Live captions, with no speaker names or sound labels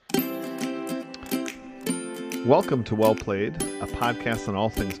Welcome to Well Played, a podcast on all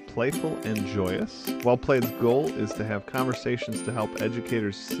things playful and joyous. Well Played's goal is to have conversations to help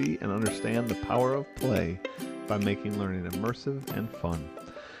educators see and understand the power of play by making learning immersive and fun.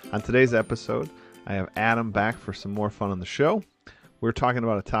 On today's episode, I have Adam back for some more fun on the show. We're talking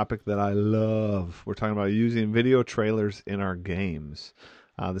about a topic that I love. We're talking about using video trailers in our games.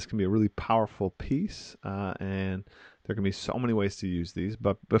 This can be a really powerful piece, and there can be so many ways to use these.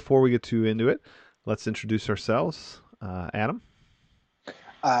 But before we get too into it, let's introduce ourselves. Adam?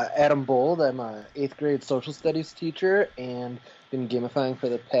 Adam Bold. I'm an 8th grade social studies teacher and been gamifying for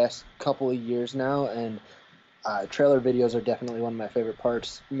the past couple of years now. And trailer videos are definitely one of my favorite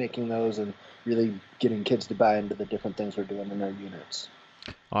parts, making those and really getting kids to buy into the different things we're doing in their units.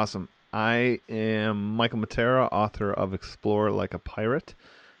 Awesome. I am Michael Matera, author of Explore Like a Pirate,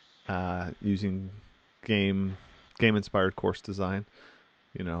 using game-inspired course design,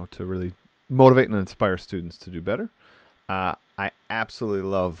 to really motivate and inspire students to do better. I absolutely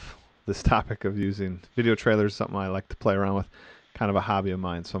love this topic of using video trailers, something I like to play around with, kind of a hobby of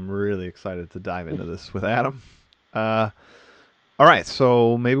mine. So I'm really excited to dive into this with Adam. All right,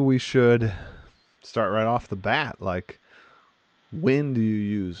 so maybe we should start right off the bat. Like, when do you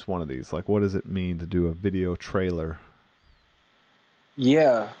use one of these? Like, what does it mean to do a video trailer?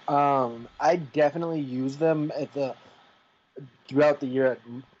 Yeah, I definitely use them throughout the year at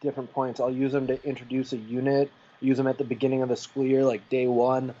different points. I'll use them to introduce a unit, use them at the beginning of the school year, like day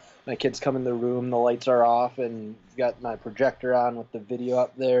one. My kids come in the room, the lights are off, and I've got my projector on with the video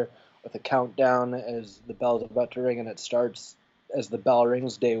up there with a countdown as the bell's about to ring, and it starts as the bell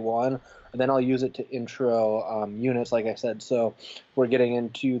rings day one. And then I'll use it to intro units, like I said. So if we're getting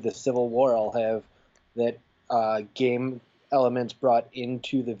into the Civil War, I'll have that game elements brought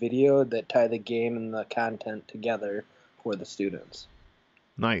into the video that tie the game and the content together for the students.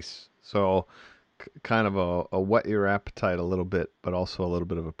 Nice. So kind of a whet your appetite a little bit, but also a little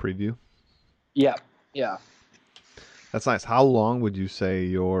bit of a preview. Yeah. That's nice. How long would you say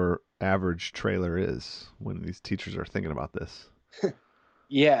your average trailer is when these teachers are thinking about this?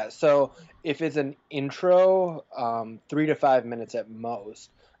 Yeah, so if it's an intro, 3 to 5 minutes at most.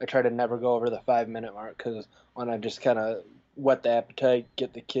 I try to never go over the 5-minute mark because I want to just kind of whet the appetite,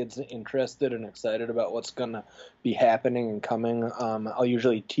 get the kids interested and excited about what's going to be happening and coming. I'll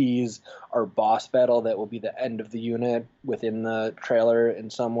usually tease our boss battle that will be the end of the unit within the trailer in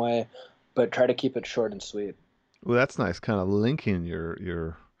some way, but try to keep it short and sweet. Well, that's nice, kind of linking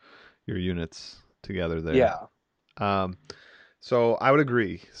your units together there. Yeah. So I would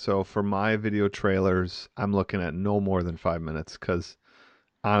agree. So for my video trailers, I'm looking at no more than 5 minutes because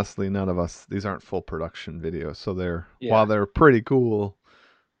honestly, these aren't full production videos. So while they're pretty cool,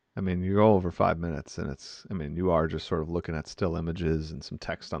 I mean, you go over 5 minutes and you are just sort of looking at still images and some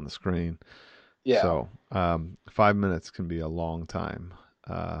text on the screen. Yeah. So 5 minutes can be a long time.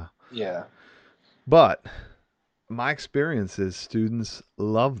 Yeah. But my experience is students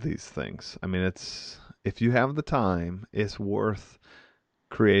love these things. I mean, if you have the time, it's worth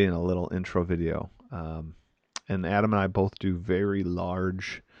creating a little intro video. And Adam and I both do very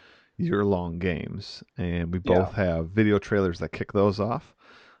large year-long games, and we both have video trailers that kick those off,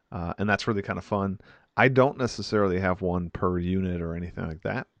 and that's really kind of fun. I don't necessarily have one per unit or anything like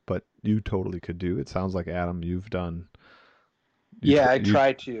that, but you totally could do. It sounds like, Adam, you've done... I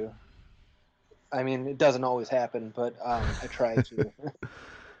try to. I mean, it doesn't always happen, but I try to.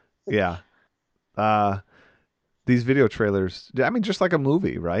 Yeah. These video trailers, I mean, just like a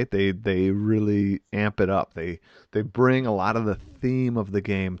movie, right? They really amp it up. They bring a lot of the theme of the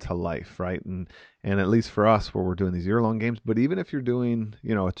game to life, right? And at least for us, where we're doing these year-long games, but even if you're doing, a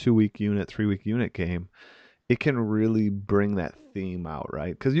 2-week unit, 3-week unit game, it can really bring that theme out,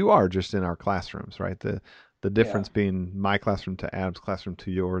 right? Because you are just in our classrooms, right? The difference being my classroom to Adam's classroom to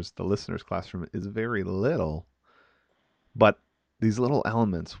yours, the listener's classroom, is very little, but these little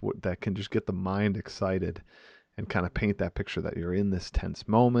elements that can just get the mind excited and kind of paint that picture that you're in this tense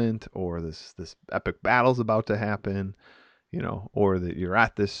moment, or this epic battle's about to happen, or that you're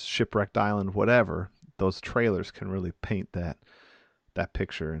at this shipwrecked island, whatever. Those trailers can really paint that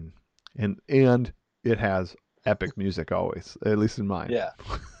picture, and it has epic music always, at least in mine.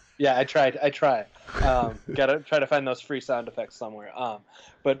 Yeah, I try. Gotta try to find those free sound effects somewhere.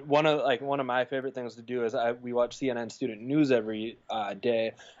 But one of my favorite things to do is we watch CNN Student News every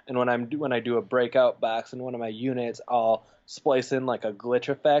day, and when I do a breakout box in one of my units, I'll splice in like a glitch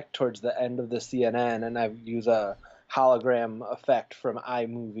effect towards the end of the CNN, and I use a hologram effect from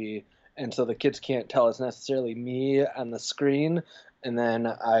iMovie, and so the kids can't tell it's necessarily me on the screen, and then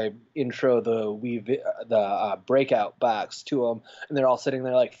I intro the breakout box to them, and they're all sitting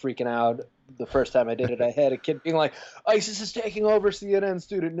there like freaking out. The first time I did it, I had a kid being like, "ISIS is taking over," CNN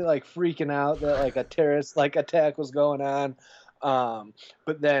student like freaking out that like a terrorist like attack was going on.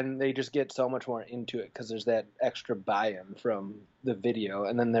 But then they just get so much more into it because there's that extra buy-in from the video,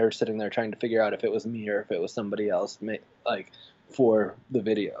 and then they're sitting there trying to figure out if it was me or if it was somebody else, like for the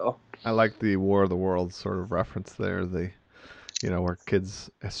video. I like the War of the Worlds sort of reference there. The where kids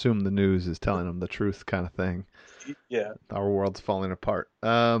assume the news is telling them the truth kind of thing. Yeah. Our world's falling apart.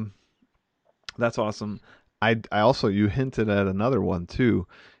 That's awesome. I also, you hinted at another one too,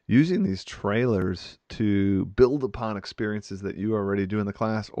 using these trailers to build upon experiences that you already do in the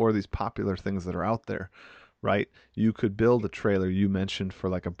class or these popular things that are out there, right? You could build a trailer you mentioned for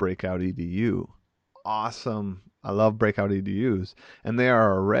like a breakout EDU. Awesome. I love breakout EDUs, and they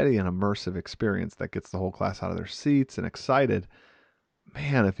are already an immersive experience that gets the whole class out of their seats and excited.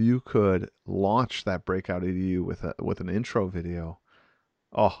 Man, if you could launch that breakout EDU with an intro video,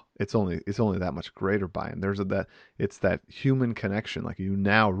 oh, it's only that much greater buy-in. There's that it's that human connection. Like, you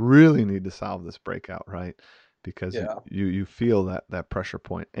now really need to solve this breakout, right? Because Yeah. you feel that pressure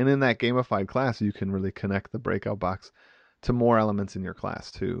point. And in that gamified class, you can really connect the breakout box to more elements in your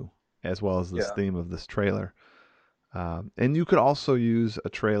class too, as well as this Yeah. theme of this trailer. And you could also use a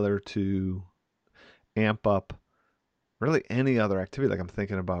trailer to amp up really any other activity. Like, I'm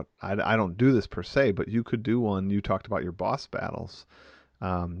thinking about, I don't do this per se, but you could do one. You talked about your boss battles.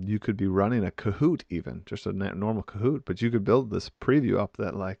 You could be running a Kahoot, even just a normal Kahoot, but you could build this preview up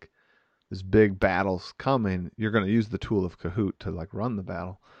that, like, this big battle's coming. You're going to use the tool of Kahoot to like run the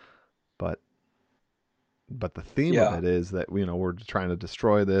battle, but the theme of Yeah. it is that we're trying to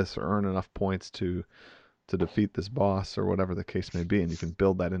destroy this or earn enough points to defeat this boss or whatever the case may be, and you can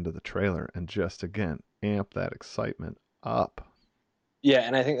build that into the trailer and just again amp that excitement up. Yeah,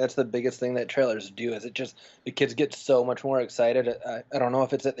 and I think that's the biggest thing that trailers do is it just the kids get so much more excited. I don't know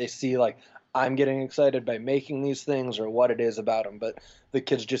if it's that they see like I'm getting excited by making these things or what it is about them, but the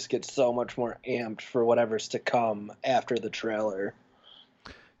kids just get so much more amped for whatever's to come after the trailer.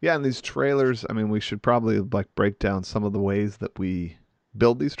 Yeah, and these trailers, I mean, we should probably like break down some of the ways that we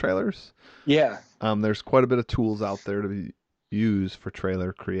build these trailers. Yeah. There's quite a bit of tools out there to use for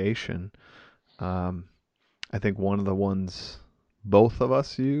trailer creation. Um, I think one of the ones both of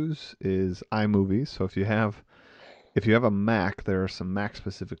us use is iMovie. So if you have a Mac, there are some Mac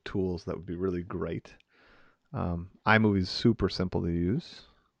specific tools that would be really great. iMovie is super simple to use.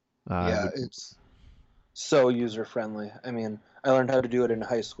 Yeah, it's so user friendly. I mean, I learned how to do it in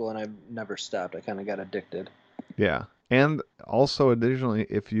high school and I've never stopped. I kind of got addicted. Yeah, and also additionally,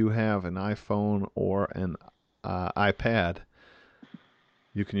 if you have an iPhone or an iPad,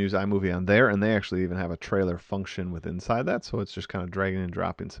 you can use iMovie on there, and they actually even have a trailer function with inside that. So it's just kind of dragging and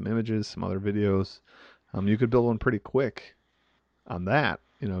dropping some images, some other videos. You could build one pretty quick on that,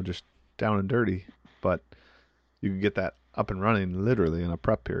 just down and dirty. But you could get that up and running literally in a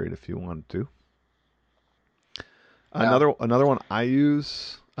prep period if you wanted to. Yeah. Another one I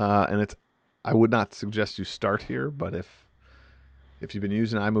use, and it's I would not suggest you start here, but if you've been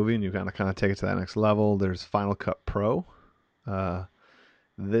using iMovie and you kind of take it to that next level, there's Final Cut Pro. Uh,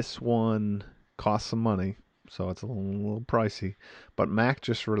 this one costs some money, so it's a little pricey. But Mac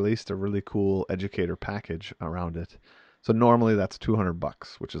just released a really cool educator package around it. So normally that's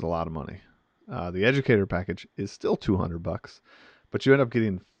 $200, which is a lot of money. The educator package is still $200, but you end up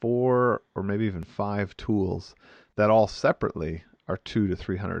getting 4 or maybe even 5 tools that all separately are $200 to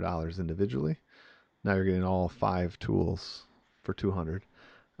 $300 individually. Now you're getting all 5 tools for 200.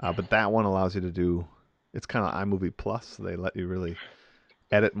 But that one allows you to do. It's kind of iMovie Plus. They let you really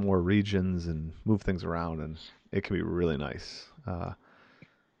edit more regions and move things around, and it can be really nice.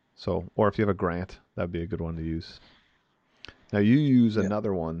 Or if you have a grant, that'd be a good one to use. Now you use Yeah.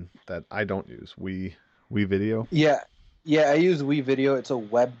 another one that I don't use. We Video. Yeah. Yeah, I use WeVideo. It's a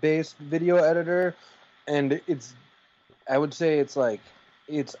web-based video editor, and I would say it's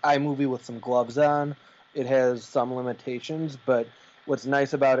iMovie with some gloves on. It has some limitations, but what's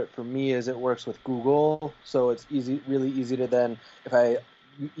nice about it for me is it works with Google, so it's really easy to then if I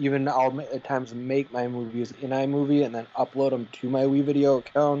even I'll at times make my movies in iMovie and then upload them to my WeVideo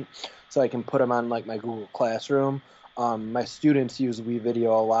account, so I can put them on like my Google Classroom. My students use WeVideo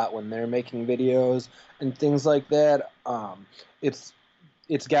a lot when they're making videos and things like that. It's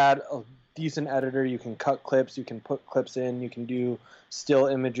it's got a decent editor. You can cut clips, you can put clips in, you can do still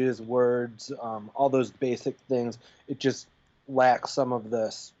images, words, all those basic things. It just lacks some of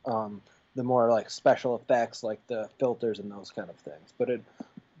the more like special effects, like the filters and those kind of things. But it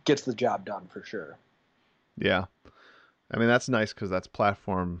gets the job done for sure. Yeah, I mean, that's nice because that's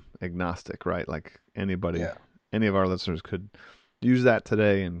platform agnostic, right? Like anybody, Yeah. any of our listeners could use that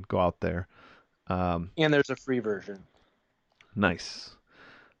today and go out there. And there's a free version. Nice.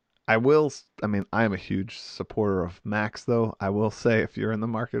 I mean, I am a huge supporter of Macs, though. I will say, if you're in the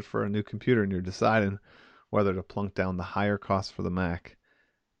market for a new computer and you're deciding whether to plunk down the higher cost for the Mac,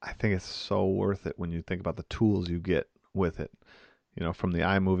 I think it's so worth it when you think about the tools you get with it. You know, from the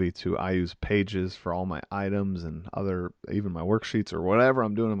iMovie to I use Pages for all my items and other, even my worksheets or whatever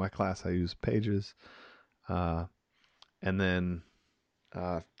I'm doing in my class, I use Pages. Uh, and then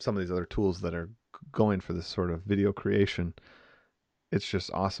some of these other tools that are going for this sort of video creation. It's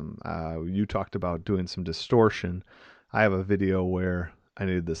just awesome. You talked about doing some distortion. I have a video where I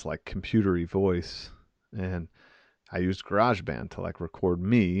needed this like computery voice, and I used GarageBand to like record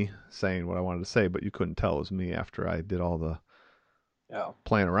me saying what I wanted to say, but you couldn't tell it was me after I did all the Yeah.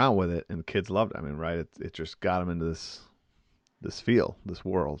 playing around with it, and the kids loved it. I mean, right? It just got them into this feel, this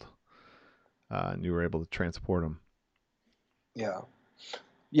world, and you were able to transport them. Yeah.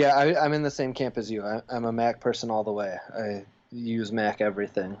 Yeah, I'm in the same camp as you. I'm a Mac person all the way. I use Mac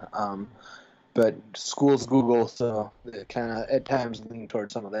everything. But school's Google, so it kind of at times lean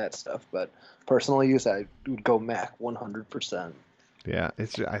towards some of that stuff. But personal use, I would go Mac 100%. Yeah, I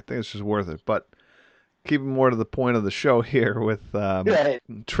think it's just worth it. But keeping more to the point of the show here with Right.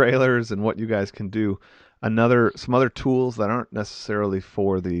 trailers and what you guys can do. Some other tools that aren't necessarily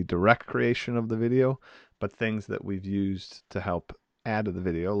for the direct creation of the video, but things that we've used to help add to the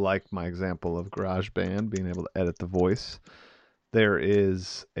video, like my example of GarageBand, being able to edit the voice. There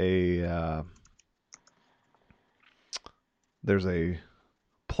is there's a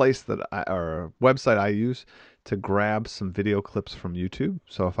place or a website I use to grab some video clips from YouTube.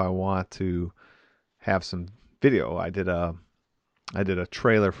 So if I want to have some video, I did a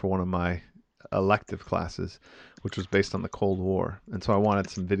trailer for one of my elective classes, which was based on the Cold War, and so I wanted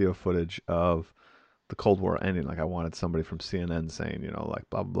some video footage of the Cold War ending. Like I wanted somebody from CNN saying, you know, like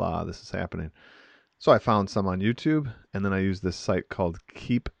blah blah blah, this is happening. So I found some on YouTube, and then I used this site called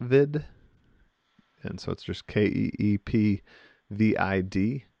KeepVid, and so it's just KeepVid.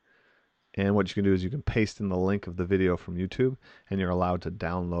 And what you can do is you can paste in the link of the video from YouTube, and you're allowed to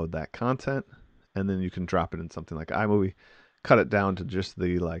download that content, and then you can drop it in something like iMovie, cut it down to just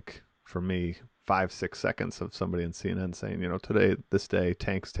the, like, for me, 5-6 seconds of somebody in CNN saying, you know, today, this day,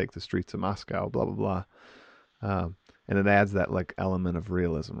 tanks take the streets of Moscow, blah blah blah. And it adds that like element of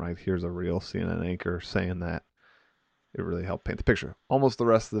realism, right? Here's a real CNN anchor saying that. It really helped paint the picture. Almost the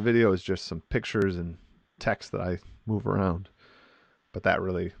rest of the video is just some pictures and text that I move around, but that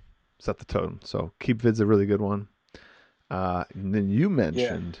really set the tone. So KeepVid's a really good one. And then you Yeah.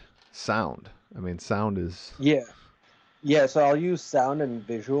 mentioned sound. I mean, sound is Yeah. Yeah, so I'll use sound and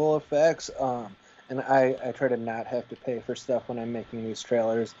visual effects. And I try to not have to pay for stuff when I'm making these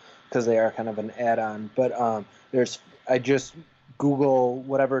trailers because they are kind of an add-on. But there's I just Google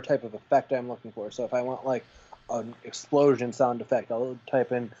whatever type of effect I'm looking for. So if I want like an explosion sound effect, I'll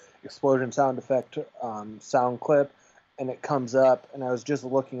type in explosion sound effect sound clip, and it comes up. And I was just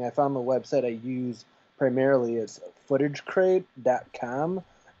looking. I found the website I use primarily. It's footagecrate.com,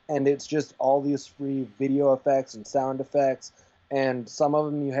 and it's just all these free video effects and sound effects, and some of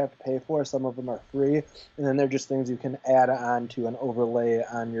them you have to pay for, some of them are free, and then they're just things you can add on to an overlay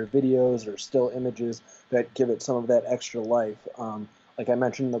on your videos or still images that give it some of that extra life. Like I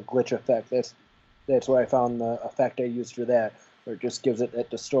mentioned, the glitch effect, that's where I found the effect I used for that, where it just gives it that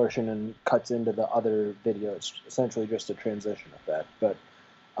distortion and cuts into the other video. It's essentially just a transition effect, but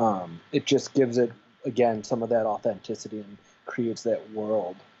it just gives it, again, some of that authenticity and creates that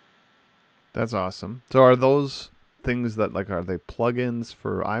world. that's awesome. So are those things that like are they plugins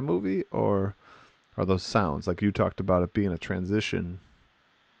for iMovie or are those sounds like you talked about it being a transition?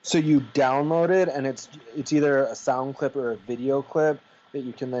 So you download it, and it's either a sound clip or a video clip that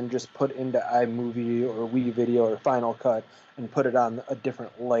you can then just put into iMovie or WeVideo or Final Cut and put it on a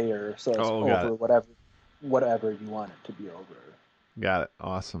different layer, so it's Oh, got over it. whatever you want it to be over. Got it.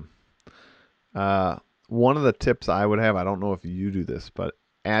 Awesome. Uh, One of the tips I would have, I don't know if you do this, but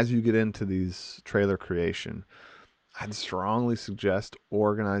as you get into these trailer creation, I'd strongly suggest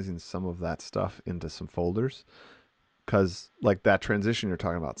organizing some of that stuff into some folders because, like that transition you're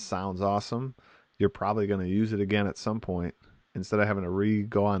talking about, sounds awesome. You're probably going to use it again at some point instead of having to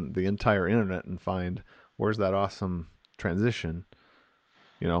go on the entire internet and find where's that awesome transition.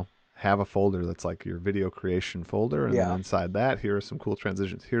 You know, have a folder that's like your video creation folder, and then Yeah, inside that, here are some cool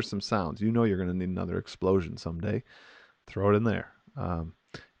transitions. Here's some sounds. You know, you're going to need another explosion someday. Throw it in there.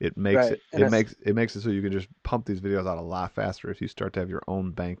 It makes right. it it makes it so you can just pump these videos out a lot faster if you start to have your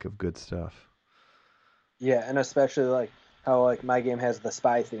own bank of good stuff. Yeah, and especially like how like my game has the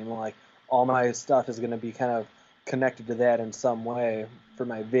spy theme. Like all my stuff is going to be kind of connected to that in some way for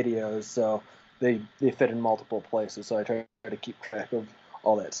my videos, so they fit in multiple places. So I try to keep track of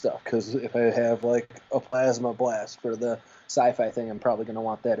all that stuff because if I have like a plasma blast for the sci-fi thing, I'm probably going to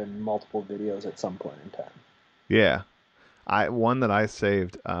want that in multiple videos at some point in time. Yeah. I one that I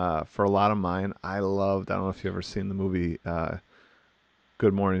saved for a lot of mine. I loved. I don't know if you ever seen the movie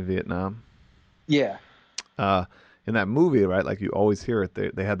Good Morning Vietnam. Yeah, Uh, in that movie, right? Like you always hear it.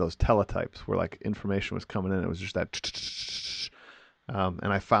 They had those teletypes where like information was coming in. It was just that.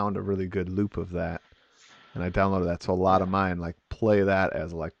 And I found a really good loop of that, and I downloaded that. So a lot of yeah, mine like play that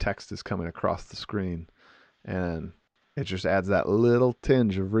as like text is coming across the screen, and it just adds that little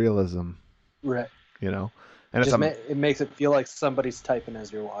tinge of realism, right. you know. And Just it makes it feel like somebody's typing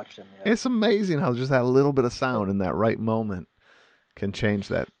as you're watching. Yeah, it's amazing how just that little bit of sound in that right moment can change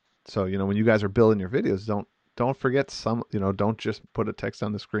that. So when you guys are building your videos, don't forget don't just put a text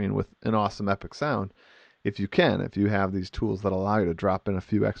on the screen with an awesome epic sound. If you have these tools that allow you to drop in a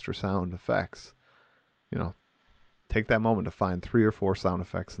few extra sound effects, you know, take that moment to find 3 or 4 sound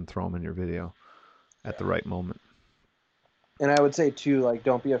effects and throw them in your video at the yeah. right moment. And I would say too, like,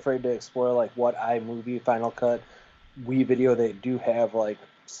 don't be afraid to explore like what iMovie, Final Cut, WeVideo. They do have like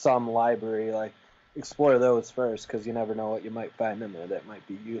some library. Like, explore those first because you never know what you might find in there that might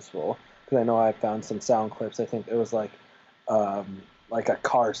be useful. Because I know I found some sound clips. I think it was like a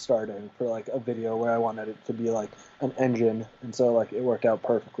car starting for like a video where I wanted it to be like an engine, and so like it worked out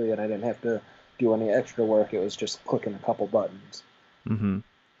perfectly, and I didn't have to do any extra work. It was just clicking a couple buttons. Hmm.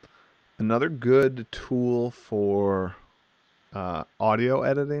 Another good tool for audio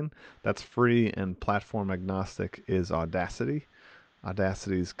editing that's free and platform agnostic is Audacity.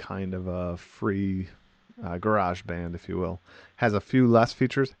 Audacity is kind of a free garage band, if you will. Has a few less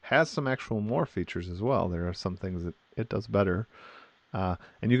features, has some actual more features as well. There are some things that it does better. And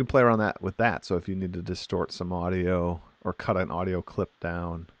you can play around that with that. So if you need to distort some audio or cut an audio clip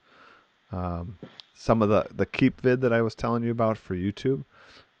down, um, some of the Keep Vid that I was telling you about for YouTube,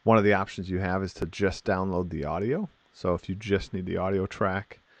 one of the options you have is to just download the audio. So if you just need the audio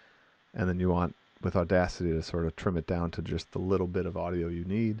track, and then you want with Audacity to sort of trim it down to just the little bit of audio you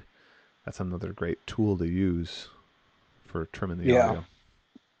need, that's another great tool to use for trimming the Yeah, audio.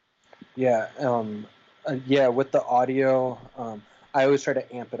 yeah, yeah. With the audio, I always try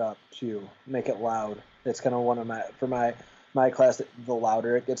to amp it up to make it loud. It's kind of one of my class. The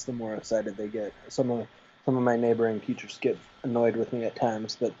louder it gets, the more excited they get. Some of my neighboring teachers get annoyed with me at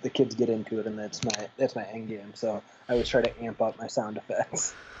times, but the kids get into it, and that's my end game. So I always try to amp up my sound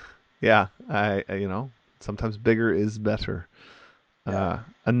effects. Yeah, sometimes bigger is better. Yeah.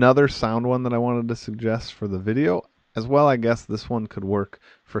 Another sound one that I wanted to suggest for the video as well, I guess this one could work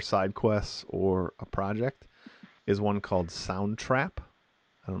for side quests or a project, is one called Soundtrap.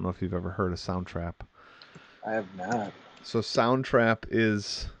 I don't know if you've ever heard of Soundtrap. I have not. So Soundtrap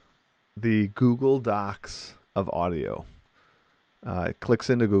is the Google Docs of audio. It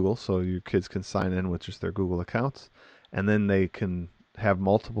clicks into Google, so your kids can sign in with just their Google accounts, and then they can have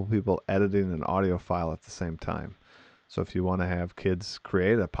multiple people editing an audio file at the same time. So if you want to have kids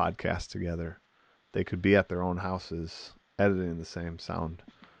create a podcast together, they could be at their own houses editing the same sound,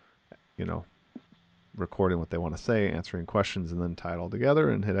 you know, recording what they want to say, answering questions, and then tie it all together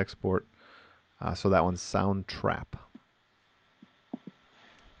and hit export. So that one's Soundtrap.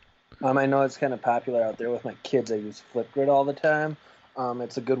 I know it's kind of popular out there with my kids. I use Flipgrid all the time.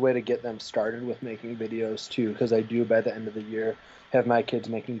 It's a good way to get them started with making videos too, because I do by the end of the year have my kids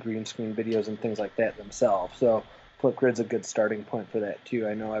making green screen videos and things like that themselves. So Flipgrid's a good starting point for that too.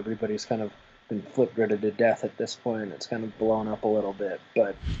 I know everybody's kind of been Flipgridded to death at this point. It's kind of blown up a little bit,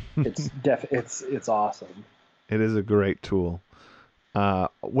 but it's awesome. It is a great tool.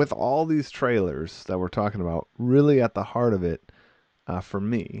 With all these trailers that we're talking about, really at the heart of it, for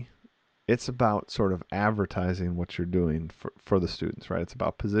me, it's about sort of advertising what you're doing for the students, right? It's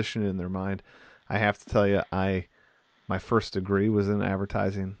about positioning in their mind. I have to tell you, my first degree was in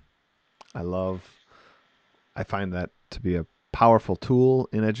advertising. I love, I find that to be a powerful tool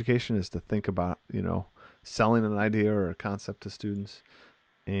in education is to think about, selling an idea or a concept to students.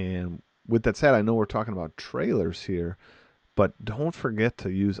 And with that said, I know we're talking about trailers here, but don't forget to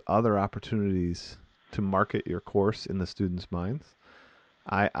use other opportunities to market your course in the students' minds.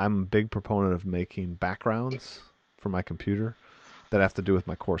 I'm a big proponent of making backgrounds for my computer that have to do with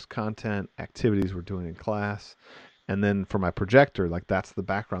my course content, activities we're doing in class. And then for my projector, like that's the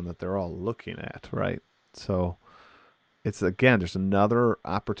background that they're all looking at, right? So it's again just another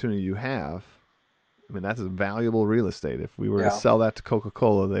opportunity you have. That's valuable real estate. If we were to Yeah. sell that to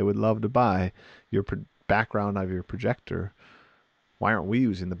Coca-Cola, they would love to buy your background of your projector, why aren't we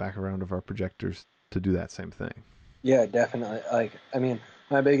using the background of our projectors to do that same thing? Yeah, definitely. Like, I mean,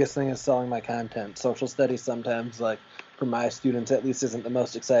 my biggest thing is selling my content. Social studies sometimes, like, for my students at least, isn't the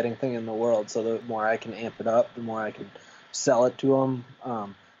most exciting thing in the world. So the more I can amp it up, the more I can sell it to them.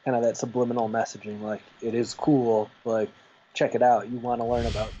 Kind of that subliminal messaging, like, it is cool. Like, check it out. You want to learn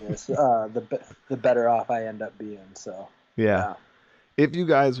about this. The better off I end up being. So, Yeah. yeah. If you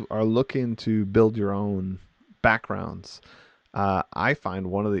guys are looking to build your own backgrounds, I find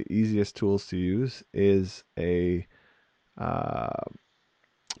one of the easiest tools to use is a uh,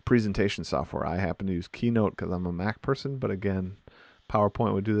 presentation software. I happen to use Keynote because I'm a Mac person, but again,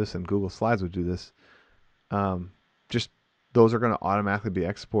 PowerPoint would do this and Google Slides would do this. Just those are going to automatically be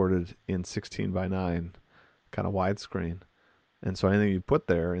exported in 16 by 9 kind of widescreen. And so anything you put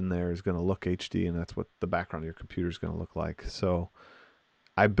there in there is going to look HD, and that's what the background of your computer is going to look like. So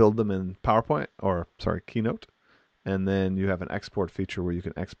I build them in PowerPoint, or sorry, Keynote, and then you have an export feature where you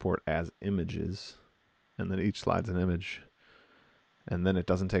can export as images, and then each slide's an image. And then it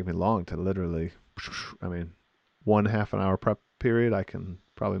doesn't take me long to literally, I mean, 1/2 an hour prep period, I can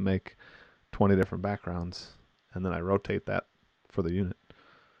probably make 20 different backgrounds, and then I rotate that for the unit.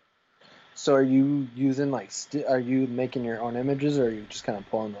 So are you using like, are you making your own images, or are you just kind of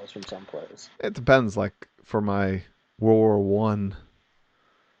pulling those from someplace? It depends. Like for my World War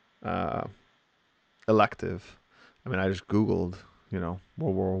I uh, elective, I mean, I just Googled, World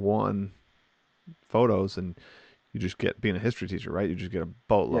War I photos, and you just get, being a history teacher, right? You just get a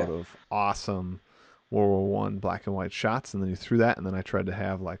boatload Yeah. of awesome World War I black and white shots, and then you threw that, and then I tried to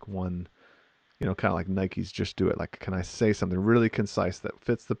have like one, kind of like Nike's Just Do It. Like, can I say something really concise that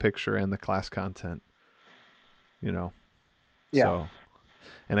fits the picture and the class content? You know, Yeah. so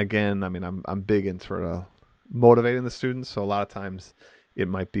and again, I mean, I'm big into sort of motivating the students, so a lot of times it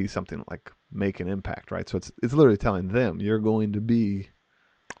might be something like make an impact, right? So it's literally telling them you're going to be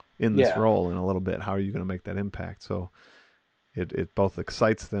in this Yeah. role in a little bit. How are you going to make that impact? So it both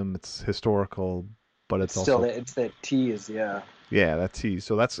excites them. It's historical, but It's it's still also, that, it's that tease. Yeah. yeah, that tease.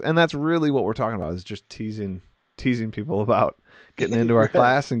 So that's really what we're talking about, is just teasing people about getting into our Right.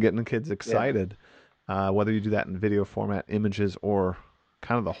 class and getting the kids Yeah. excited. Whether you do that in video format, images, or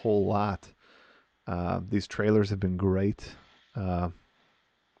kind of the whole lot. These trailers have been great. Uh,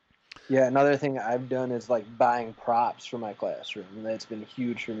 Yeah, another thing I've done is like buying props for my classroom, and that's been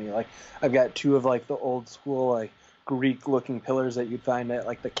huge for me. Like I've got two of like the old school like Greek looking pillars that you'd find at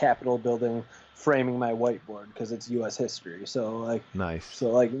like the Capitol building framing my whiteboard because it's US history. nice.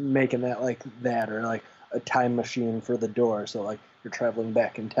 So like making that like that, or like a time machine for the door, so like you're traveling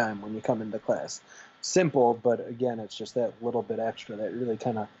back in time when you come into class. Simple, but again, it's just that little bit extra that really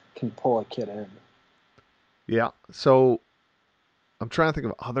kind of can pull a kid in. Yeah. So I'm trying to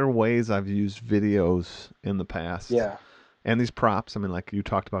think of other ways I've used videos in the past, Yeah. and these props. I mean, like you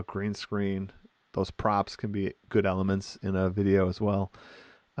talked about green screen. Those props can be good elements in a video as well.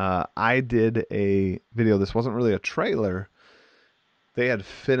 I did a video. This wasn't really a trailer. They had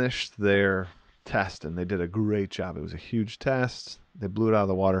finished their test and they did a great job. It was a huge test. They blew it out of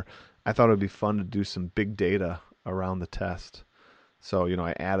the water. I thought it would be fun to do some big data around the test. So,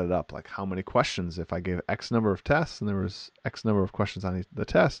 I added up like how many questions. If I gave X number of tests and there was X number of questions on the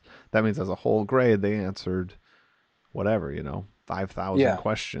test, that means as a whole grade they answered whatever, 5,000 Yeah.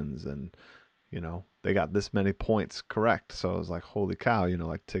 questions, and they got this many points correct. So I was like, holy cow,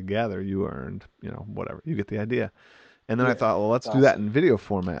 like together you earned, whatever. You get the idea. And then I Yeah. thought, well, let's It's do that awesome. in video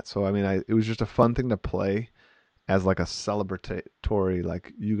format. So I mean, it was just a fun thing to play as like a celebratory,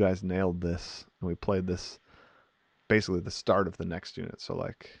 like you guys nailed this, and we played this basically the start of the next unit. So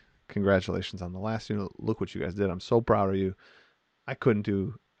like, congratulations on the last unit. Look what you guys did. I'm so proud of you. I couldn't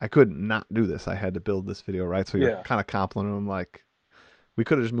not do this. I had to build this video, right? So you're Yeah. kind of complimenting them like, we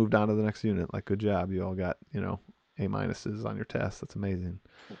could have just moved on to the next unit. Like, good job. You all got, A minuses on your test. That's amazing.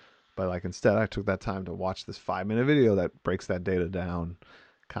 But like instead, I took that time to watch this 5 minute video that breaks that data down,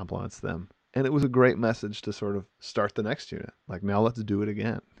 compliments them, and it was a great message to sort of start the next unit. Like, now let's do it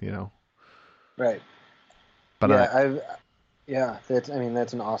again. Right. But Yeah, yeah, that's I mean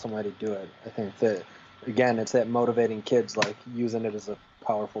that's an awesome way to do it. I think that again, it's that motivating kids like using it as a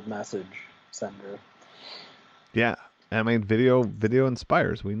powerful message sender. yeah, I mean, video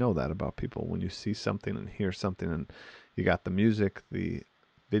inspires. We know that about people. When you see something and hear something, and you got the music, the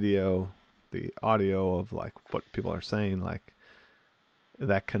video, the audio of like what people are saying, like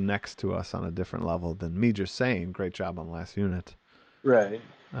that connects to us on a different level than me just saying great job on the last unit. Right.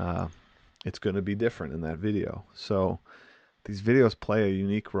 uh, it's going to be different in that video. So these videos play a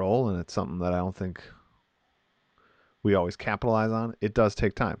unique role, and it's something that I don't think we always capitalize on. It does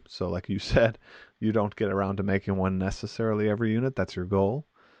take time. So, like you said, you don't get around to making one necessarily every unit. That's your goal.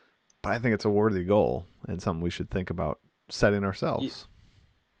 But I think it's a worthy goal and something we should think about setting Y- ourselves.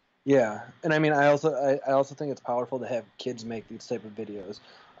 Yeah, and I mean, I also think it's powerful to have kids make these type of videos.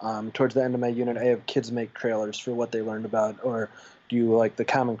 Towards the end of my unit, I have kids make trailers for what they learned about, or do like the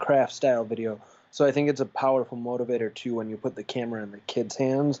Common Craft style video. So I think it's a powerful motivator too when you put the camera in the kids'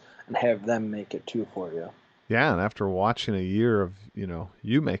 hands and have them make it too for you. Yeah, and after watching a year of,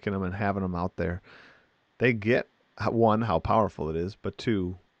 you making them and having them out there, they get one, how powerful it is, but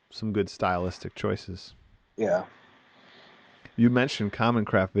two, some good stylistic choices. Yeah, You mentioned Common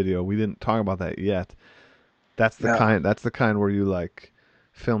Craft video. We didn't talk about that yet. yeah. That's the kind where you like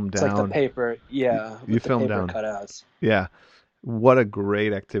film It's like the down. paper, yeah, You with the film paper down. cutouts. Yeah. What a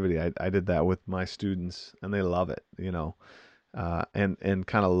great activity. I did that with my students and they love it. And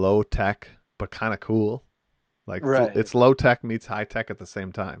kind of low tech, but kind of cool. Like Right. it's low tech meets high tech at the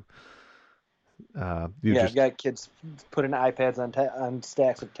same time. You Yeah, I've just got kids putting iPads on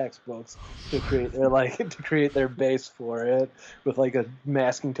stacks of textbooks to create their to create their base for it with like a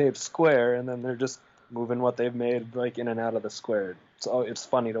masking tape square, and then they're just moving what they've made like in and out of the square. So it's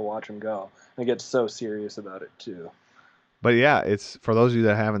funny to watch them go. They get so serious about it too. But yeah, it's for those of you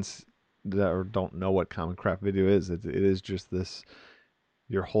that that or don't know what Common Craft video is. It is just this.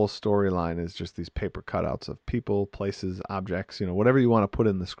 Your whole storyline is just these paper cutouts of people, places, objects, whatever you want to put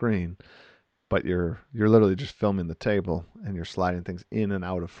in the screen. But you're literally just filming the table and you're sliding things in and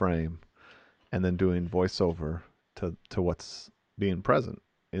out of frame, and then doing voiceover to what's being present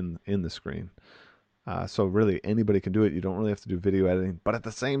in the screen. So really, anybody can do it. You don't really have to do video editing, but at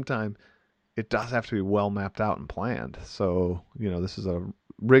the same time, it does have to be well mapped out and planned. So, this is a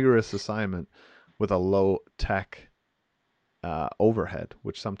rigorous assignment with a low tech overhead,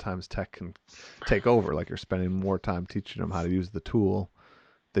 which sometimes tech can take over. Like you're spending more time teaching them how to use the tool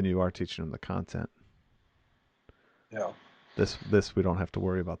than you are teaching them the content. Yeah, This we don't have to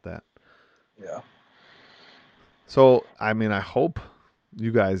worry about that. yeah, So, I mean, I hope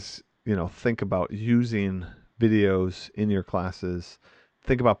you guys, think about using videos in your classes.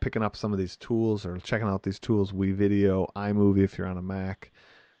 Think about picking up some of these tools or checking out these tools. WeVideo, iMovie if you're on a Mac.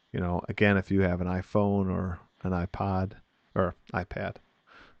 Again, if you have an iPhone or an iPod or iPad,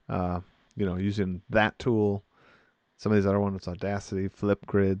 using that tool. Some of these other ones, Audacity,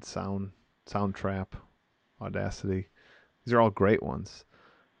 Flipgrid, Soundtrap, Audacity. These are all great ones.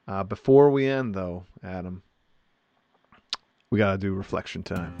 Before we end, though, Adam, we got to do reflection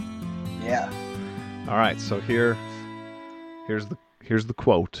time. yeah. All right, so here's the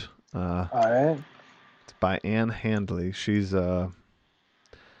quote. All right. It's by Ann Handley. She's sort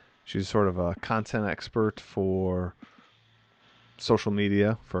of a content expert for social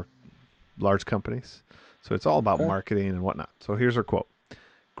media for large companies. So it's all about Okay. marketing and whatnot. So here's her quote: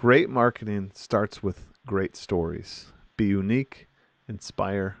 "Great marketing starts with great stories. Be unique,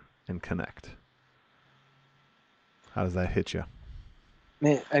 inspire, and connect." How does that hit you?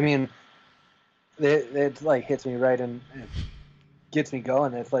 Man, I mean, it like hits me right and it gets me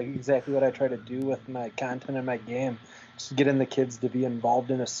going. It's like exactly what I try to do with my content and my game. Just getting the kids to be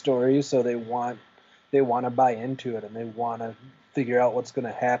involved in a story so they want to buy into it and they want to figure out what's going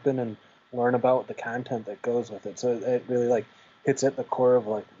to happen and learn about the content that goes with it. So it really like hits at the core of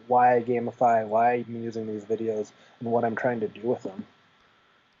like why I gamify, why I'm using these videos, and what I'm trying to do with them.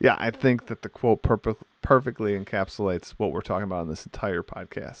 Yeah, I think that the quote perfectly encapsulates what we're talking about in this entire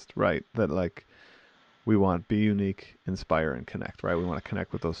podcast, right? That like we want be unique, inspire, and connect, right? We want to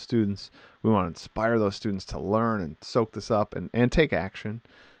connect with those students. We want to inspire those students to learn and soak this up and take action.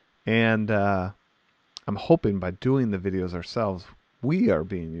 And I'm hoping by doing the videos ourselves, we are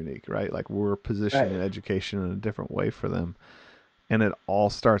being unique, right? Like we're Right. positioning education in a different way for them. And it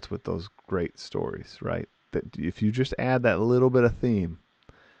all starts with those great stories, right? That if you just add that little bit of theme,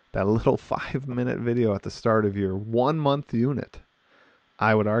 that little 5 minute video at the start of your 1 month unit,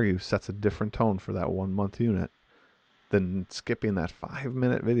 I would argue sets a different tone for that 1 month unit than skipping that 5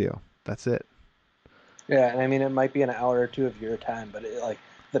 minute video. That's it. Yeah, and I mean it might be an hour or two of your time, but like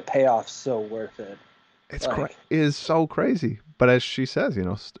the payoff's so worth it. It Like, is so crazy. But as she says,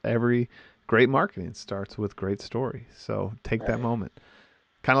 every great marketing starts with great story. So take that right. moment.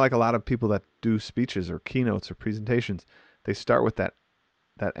 Kind of like a lot of people that do speeches or keynotes or presentations, they start with that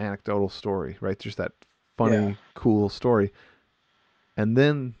anecdotal story, right? Just that Yeah. funny, cool story. And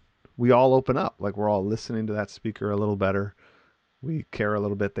then we all open up. Like we're all listening to that speaker a little better. We care a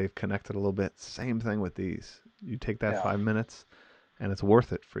little bit. They've connected a little bit. Same thing with these. You take that Yeah. 5 minutes and it's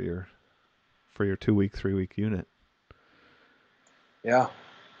worth it for your 2 week, 3 week unit. Yeah.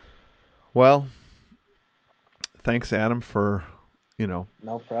 Well, thanks Adam for,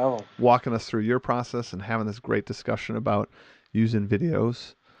 No problem. walking us through your process and having this great discussion about using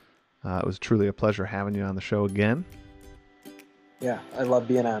videos. It was truly a pleasure having you on the show again. Yeah, I love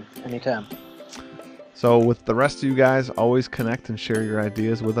being on anytime. So with the rest of you guys, always connect and share your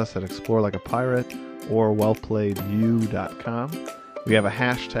ideas with us at Explore Like a Pirate or wellplayedyou.com. We have a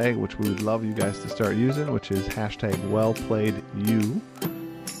hashtag which we would love you guys to start using, which is hashtag wellplayedyou.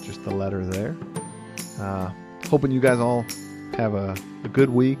 Just the letter there. Hoping you guys all have a good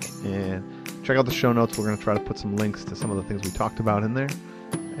week, and check out the show notes. We're going to try to put some links to some of the things we talked about in there,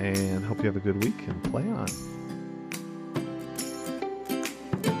 and hope you have a good week and play on.